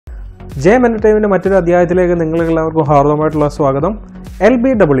JM entertainment മറ്റൊരു അധ്യായത്തിലേക്ക് നിങ്ങൾക്കെല്ലാവർക്കും ഹാർദവമായിട്ടുള്ള സ്വാഗതം.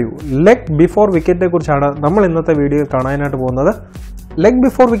 LBW ലെഗ് ബിഫോർ വിക്കറ്റിനെ കുറിച്ചാണ് നമ്മൾ ഇന്നത്തെ വീഡിയോയിൽ കാണാനായിട്ട് പോകുന്നത്. ലെഗ്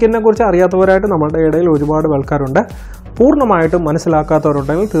ബിഫോർ വിക്കറ്റിനെ കുറിച്ച് അറിയാത്തവരായിട്ട് നമ്മുടെ ഇടയിൽ ഒരുപാട് ആൾക്കാരുണ്ട്. പൂർണ്ണമായിട്ടും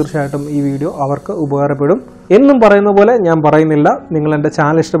മനസ്സിലാക്കാത്തവരുണ്ടെങ്കിൽ തീർച്ചയായിട്ടും ഈ വീഡിയോ അവർക്ക് ഉപകാരപ്പെടും. എന്നും പറയുന്ന പോലെ ഞാൻ പറയുന്നില്ല. നിങ്ങൾ എൻ്റെ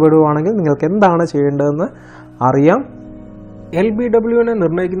ചാനൽ ഇഷ്ടപ്പെടുകയാണെങ്കിൽ നിങ്ങൾക്ക് എന്താണ് ചെയ്യേണ്ടതെന്ന് അറിയാം. LBWനെ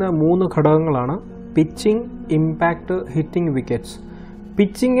നിർണ്ണയിക്കുന്ന 3 ഘടകങ്ങളാണ്: pitching, impact, hitting wickets.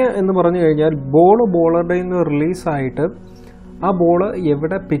 Pitching എന്ന് പറഞ്ഞു കഴിഞ്ഞാൽ ബോളറുടെ നിന്ന് റിലീസായിട്ട് ആ ബോൾ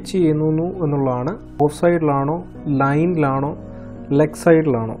എവിടെ പിച്ച് ചെയ്യുന്നു എന്നുള്ളതാണ്. Of സൈഡിലാണോ, ലൈനിലാണോ, leg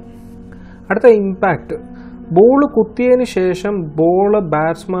സൈഡിലാണോ. അടുത്ത ഇമ്പാക്റ്റ്, ബോൾ കുത്തിയതിന് ശേഷം ബോൾ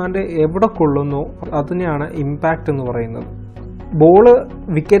ബാറ്റ്സ്മാൻ്റെ എവിടെ കൊള്ളുന്നു അതിനെയാണ് ഇമ്പാക്റ്റ് എന്ന് പറയുന്നത്. ബോള്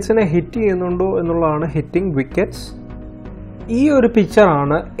വിക്കറ്റ്സിനെ ഹിറ്റ് ചെയ്യുന്നുണ്ടോ എന്നുള്ളതാണ് ഹിറ്റിംഗ് വിക്കറ്റ്സ്. ഈ ഒരു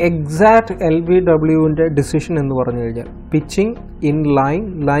പിക്ചറാണ് എക്സാക്ട് LBWന്റെ ഡിസിഷൻ എന്ന് പറഞ്ഞു കഴിഞ്ഞാൽ. പിച്ചിങ് ഇൻ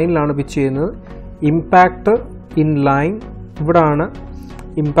ലൈനിലാണ് പിച്ച് ചെയ്യുന്നത്. ഇമ്പാക്റ്റ് ഇൻ ലൈൻ, ഇവിടാണ്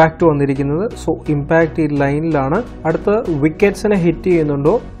ഇമ്പാക്റ്റ് വന്നിരിക്കുന്നത്. So impact in ലൈനിലാണ്. അടുത്ത വിക്കറ്റ്സിനെ ഹിറ്റ്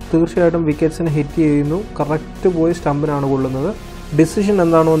ചെയ്യുന്നുണ്ടോ? തീർച്ചയായിട്ടും വിക്കറ്റ്സിനെ ഹിറ്റ് ചെയ്യുന്നു. കറക്റ്റ് പോയി സ്റ്റമ്പിനാണ് കൊള്ളുന്നത്. ഡിസിഷൻ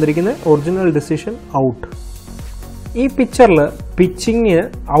എന്താണ് വന്നിരിക്കുന്നത്? Original decision out. ഈ പിക്ചറിൽ പിച്ചിങ്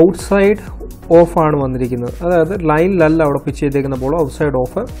ഔട്ട് സൈഡ് ഓഫ് ആണ് വന്നിരിക്കുന്നത്. അതായത് ലൈനിലല്ല അവിടെ പിച്ച് ചെയ്തേക്കുന്ന ball, out side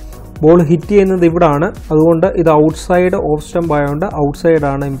of. Ball hit ചെയ്യുന്നത് ഇവിടാണ്. അതുകൊണ്ട് ഇത് ഔട്ട് സൈഡ് ഓഫ് സ്റ്റംപ് ആയതുകൊണ്ട് ഔട്ട്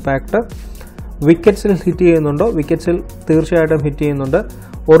സൈഡാണ് ഇമ്പാക്റ്റ്. വിക്കറ്റ്സിൽ ഹിറ്റ് ചെയ്യുന്നുണ്ടോ? വിക്കറ്റ്സിൽ തീർച്ചയായിട്ടും ഹിറ്റ് ചെയ്യുന്നുണ്ട്.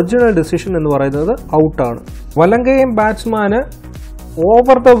 ഒറിജിനൽ ഡിസിഷൻ എന്ന് പറയുന്നത് ഔട്ടാണ്. വലങ്കയും ബാറ്റ്സ്മാന്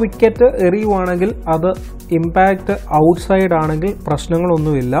ഓവർ ദ വിക്കറ്റ് എറിയുവാണെങ്കിൽ അത് ഇമ്പാക്റ്റ് ഔട്ട് സൈഡ് ആണെങ്കിൽ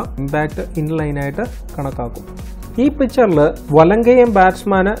പ്രശ്നങ്ങളൊന്നുമില്ല. ഇമ്പാക്റ്റ് ഇൻ ലൈനായിട്ട് കണക്കാക്കും. ഈ പിക്ചറിൽ വലങ്കയും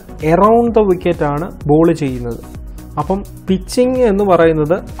ബാറ്റ്സ്മാന് എറൗണ്ട് ദ വിക്കറ്റ് ആണ് ബോൾ ചെയ്യുന്നത്. അപ്പം പിച്ചിങ് എന്ന്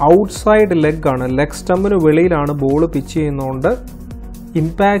പറയുന്നത് ഔട്ട് സൈഡ് ലെഗ് ആണ്. ലെഗ് സ്റ്റമ്പിന് വെളിയിലാണ് ബോൾ പിച്ച് ചെയ്യുന്നതുകൊണ്ട്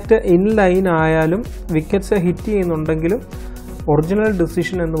ഇമ്പാക്റ്റ് ഇൻ ലൈൻ ആയാലും വിക്കറ്റ്സ് ഹിറ്റ് ചെയ്യുന്നുണ്ടെങ്കിലും ഒറിജിനൽ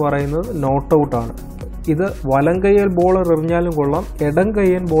ഡിസിഷൻ എന്ന് പറയുന്നത് നോട്ട് ഔട്ടാണ്. ഇത് വലങ്കയ്യൽ ബോളർ എറിഞ്ഞാലും കൊള്ളാം, ഇടം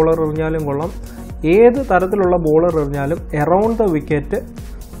കയ്യൻ ബോളർ എറിഞ്ഞാലും കൊള്ളാം. ഏത് തരത്തിലുള്ള ബോളർ എറിഞ്ഞാലും എറൗണ്ട് ദ വിക്കറ്റ്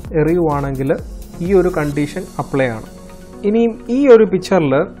എറിയുവാണെങ്കിൽ ഈ ഒരു കണ്ടീഷൻ അപ്ലൈ ആണ്. ഇനിയും ഈ ഒരു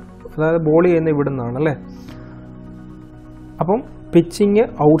പിക്ചറിൽ, അതായത് ബോൾ ചെയ്യുന്ന ഇവിടുന്നാണ് അല്ലേ. അപ്പം pitching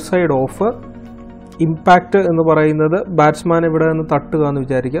out side of. Impact എന്ന് പറയുന്നത് ബാറ്റ്സ്മാൻ ഇവിടെ നിന്ന് തട്ടുക എന്ന്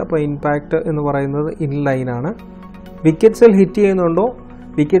വിചാരിക്കുക. അപ്പോൾ ഇമ്പാക്റ്റ് എന്ന് പറയുന്നത് ഇൻ ലൈനാണ്. വിക്കറ്റ്സിൽ ഹിറ്റ് ചെയ്യുന്നുണ്ടോ?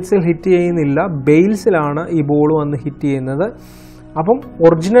 വിക്കറ്റ്സിൽ ഹിറ്റ് ചെയ്യുന്നില്ല. ബെയിൽസിലാണ് ഈ ബോൾ വന്ന് ഹിറ്റ് ചെയ്യുന്നത്. അപ്പം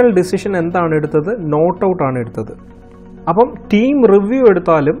ഒറിജിനൽ ഡിസിഷൻ എന്താണ് എടുത്തത്? നോട്ട് ഔട്ടാണ് എടുത്തത്. അപ്പം ടീം റിവ്യൂ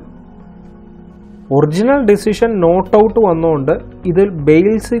എടുത്താലും ഒറിജിനൽ ഡിസിഷൻ നോട്ട് ഔട്ട് വന്നുകൊണ്ട് ഇതിൽ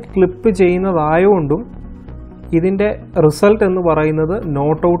ബെയിൽസ് ക്ലിപ്പ് ചെയ്യുന്നതായതുകൊണ്ടും ഇതിൻ്റെ റിസൾട്ട് എന്ന് പറയുന്നത്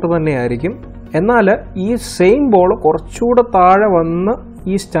നോട്ട് ഔട്ട് തന്നെയായിരിക്കും. എന്നാൽ ഈ സെയിം ബോൾ കുറച്ചുകൂടെ താഴെ വന്ന്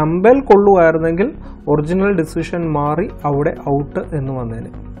ഈ സ്റ്റമ്പിൽ കൊള്ളുമായിരുന്നെങ്കിൽ ഒറിജിനൽ ഡിസിഷൻ മാറി അവിടെ ഔട്ട് എന്ന്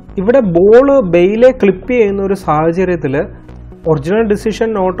വന്നേനെ. ഇവിടെ ബോള് ബെയിലെ ക്ലിപ്പ് ചെയ്യുന്ന ഒരു സാഹചര്യത്തിൽ ഒറിജിനൽ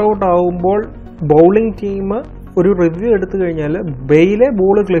ഡിസിഷൻ നോട്ട് ഔട്ട് ആകുമ്പോൾ ബൗളിംഗ് ടീം ഒരു റിവ്യൂ എടുത്തു കഴിഞ്ഞാൽ ബെയിലെ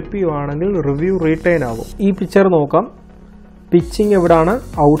ബോൾ ക്ലിപ്പ് ചെയ്യുവാണെങ്കിൽ റിവ്യൂ റീറ്റെയിൻ ആകും. ഈ പിക്ചർ നോക്കാം. പിച്ചിങ് എവിടാണ്?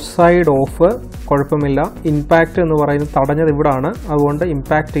 ഔട്ട് സൈഡ് ഓഫ്, കുഴപ്പമില്ല. ഇമ്പാക്റ്റ് എന്ന് പറയുന്നത് തടഞ്ഞത് ഇവിടാണ്, അതുകൊണ്ട്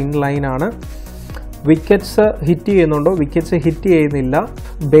ഇമ്പാക്റ്റ് ഇൻ ലൈൻ ആണ്. വിക്കറ്റ്സ് ഹിറ്റ് ചെയ്യുന്നുണ്ടോ? വിക്കറ്റ്സ് ഹിറ്റ് ചെയ്യുന്നില്ല.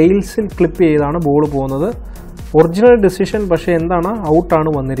 ബെയിൽസിൽ ക്ലിപ്പ് ചെയ്താണ് ബോൾ പോകുന്നത്. ഒറിജിനൽ ഡിസിഷൻ പക്ഷേ എന്താണ്?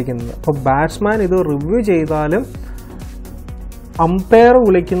 ഔട്ടാണ് വന്നിരിക്കുന്നത്. അപ്പോൾ ബാറ്റ്സ്മാൻ ഇത് റിവ്യൂ ചെയ്താലും അമ്പയർ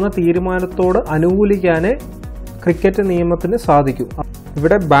വിളിക്കുന്ന തീരുമാനത്തോട് അനുകൂലിക്കാനേ ക്രിക്കറ്റ് നിയമത്തിന് സാധിക്കും.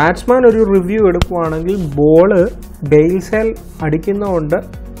 ഇവിടെ ബാറ്റ്സ്മാൻ ഒരു റിവ്യൂ എടുക്കുകയാണെങ്കിൽ ബോള് ബെയിൽസേൽ അടിക്കുന്നതുകൊണ്ട്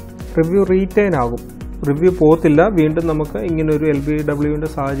റിവ്യൂ റീറ്റെയിൻ ആകും, റിവ്യൂ പോകത്തില്ല. വീണ്ടും നമുക്ക് ഇങ്ങനൊരു LBWന്റെ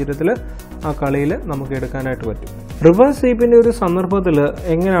സാഹചര്യത്തിൽ ആ കളിയിൽ നമുക്ക് എടുക്കാനായിട്ട് പറ്റും. റിവേഴ്സ് സ്വീപ്പിൻ്റെ ഒരു സന്ദർഭത്തിൽ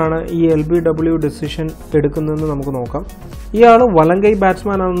എങ്ങനെയാണ് ഈ LBW ഡിസിഷൻ എടുക്കുന്നതെന്ന് നമുക്ക് നോക്കാം. ഇയാൾ വലങ്കൈ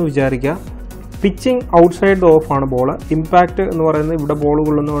ബാറ്റ്സ്മാൻ ആണെന്ന് വിചാരിക്കുക. പിച്ചിങ് ഔട്ട് സൈഡ് ഓഫ് ആണ് ബോൾ. ഇമ്പാക്റ്റ് എന്ന് പറയുന്നത് ഇവിടെ ബോൾ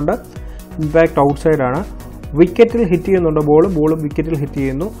കൊള്ളുന്നതുകൊണ്ട് ഇമ്പാക്റ്റ് ഔട്ട് സൈഡാണ്. വിക്കറ്റിൽ ഹിറ്റ് ചെയ്യുന്നുണ്ട് ബോൾ വിക്കറ്റിൽ ഹിറ്റ്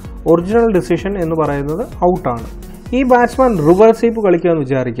ചെയ്യുന്നു. ഒറിജിനൽ ഡിസിഷൻ എന്ന് പറയുന്നത് ഔട്ടാണ്. ഈ ബാറ്റ്സ്മാൻ റിവേഴ്സ് സ്വീപ്പ് കളിക്കുകയെന്ന്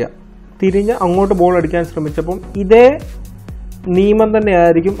വിചാരിക്കുക. തിരിഞ്ഞ് അങ്ങോട്ട് ബോൾ അടിക്കാൻ ശ്രമിച്ചപ്പം ഇതേ നിയമം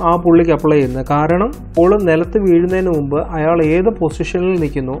തന്നെയായിരിക്കും ആ പുള്ളിക്ക് അപ്ലൈ ചെയ്യുന്നത്. കാരണം ബോൾ നിലത്ത് വീഴുന്നതിന് മുമ്പ് അയാൾ ഏത് പൊസിഷനിൽ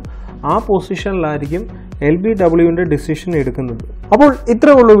നിൽക്കുന്നു ആ പൊസിഷനിലായിരിക്കും LBWന്റെ ഡിസിഷൻ എടുക്കുന്നത്. അപ്പോൾ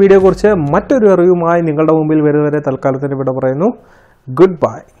ഇത്രയേ ഉള്ളൂ വീഡിയോയെക്കുറിച്ച്. മറ്റൊരു അറിവുമായി നിങ്ങളുടെ മുമ്പിൽ വരുന്നവരെ തൽക്കാലത്തിന് ഇവിടെ പറയുന്നു. Good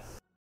bye.